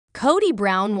Kody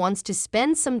Brown wants to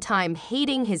spend some time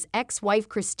hating his ex-wife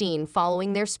Christine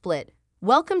following their split.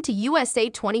 Welcome to USA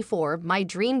 24, my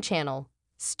dream channel.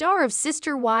 Star of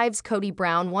Sister Wives Kody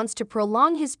Brown wants to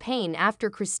prolong his pain after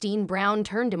Christine Brown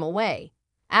turned him away.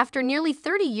 After nearly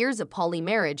 30 years of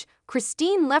poly-marriage,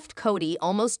 Christine left Kody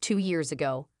almost 2 years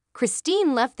ago.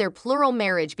 Christine left their plural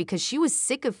marriage because she was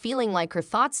sick of feeling like her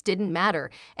thoughts didn't matter,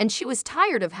 and she was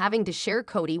tired of having to share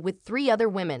Kody with 3 other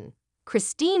women.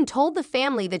 Christine told the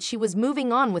family that she was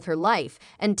moving on with her life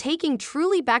and taking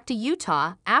Truly back to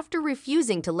Utah after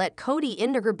refusing to let Kody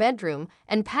into her bedroom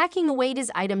and packing away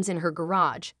his items in her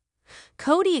garage.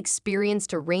 Kody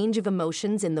experienced a range of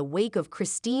emotions in the wake of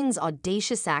Christine's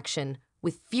audacious action,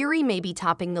 with fury maybe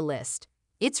topping the list.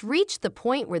 It's reached the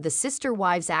point where the Sister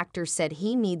Wives actor said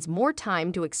he needs more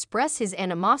time to express his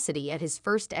animosity at his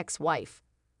first ex-wife.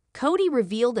 Kody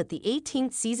revealed at the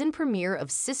 18th season premiere of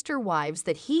Sister Wives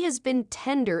that he has been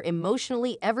tender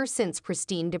emotionally ever since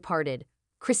Christine departed.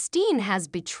 Christine has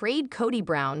betrayed Kody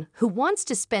Brown, who wants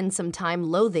to spend some time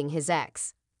loathing his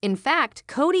ex. In fact,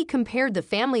 Kody compared the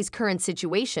family's current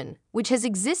situation, which has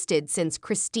existed since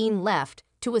Christine left,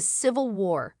 to a civil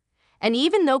war. And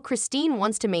even though Christine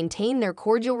wants to maintain their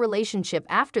cordial relationship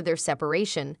after their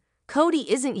separation, Kody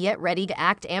isn't yet ready to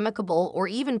act amicable or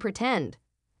even pretend.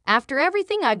 After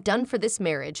everything I've done for this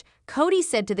marriage, Kody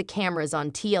said to the cameras on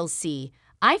TLC,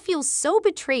 "I feel so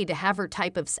betrayed to have her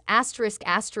type of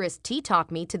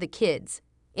 **T-talk me to the kids.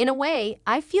 In a way,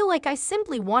 I feel like I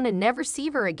simply want to never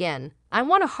see her again. I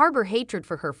want to harbor hatred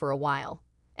for her for a while."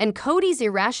 And Kody's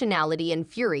irrationality and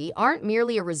fury aren't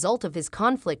merely a result of his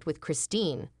conflict with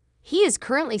Christine. He is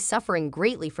currently suffering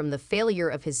greatly from the failure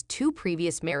of his 2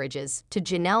 previous marriages to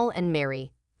Janelle and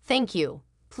Mary. Thank you.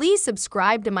 Please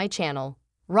subscribe to my channel.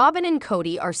 Robin and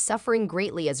Kody are suffering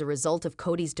greatly as a result of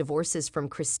Kody's divorces from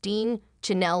Christine,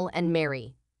 Janelle, and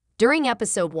Mary. During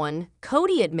episode 1,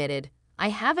 Kody admitted, "I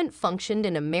haven't functioned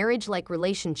in a marriage-like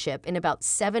relationship in about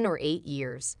 7 or 8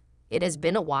 years. It has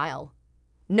been a while."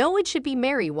 No, it should be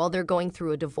Mary while they're going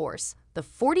through a divorce, the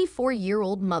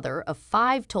 44-year-old mother of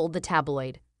 5 told the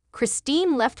tabloid.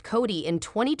 Christine left Kody in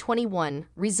 2021,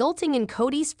 resulting in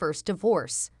Kody's first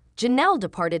divorce. Janelle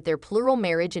departed their plural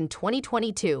marriage in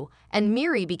 2022, and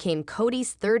Mary became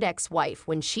Kody's 3rd ex-wife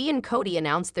when she and Kody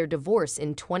announced their divorce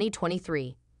in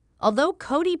 2023. Although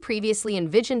Kody previously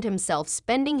envisioned himself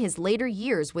spending his later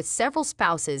years with several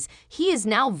spouses, he is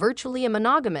now virtually a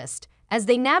monogamist. As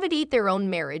they navigate their own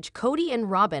marriage, Kody and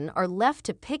Robin are left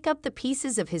to pick up the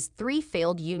pieces of his 3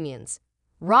 failed unions.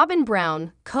 Robin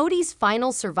Brown, Kody's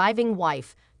final surviving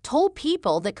wife, told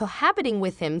People that cohabiting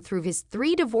with him through his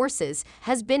 3 divorces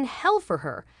has been hell for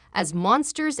her, as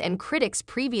monsters and critics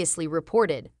previously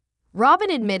reported.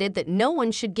 Robin admitted that no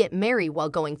one should get married while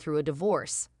going through a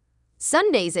divorce.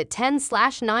 Sundays at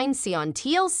 10/9 see on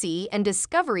TLC and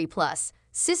Discovery Plus,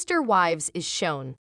 Sister Wives is shown.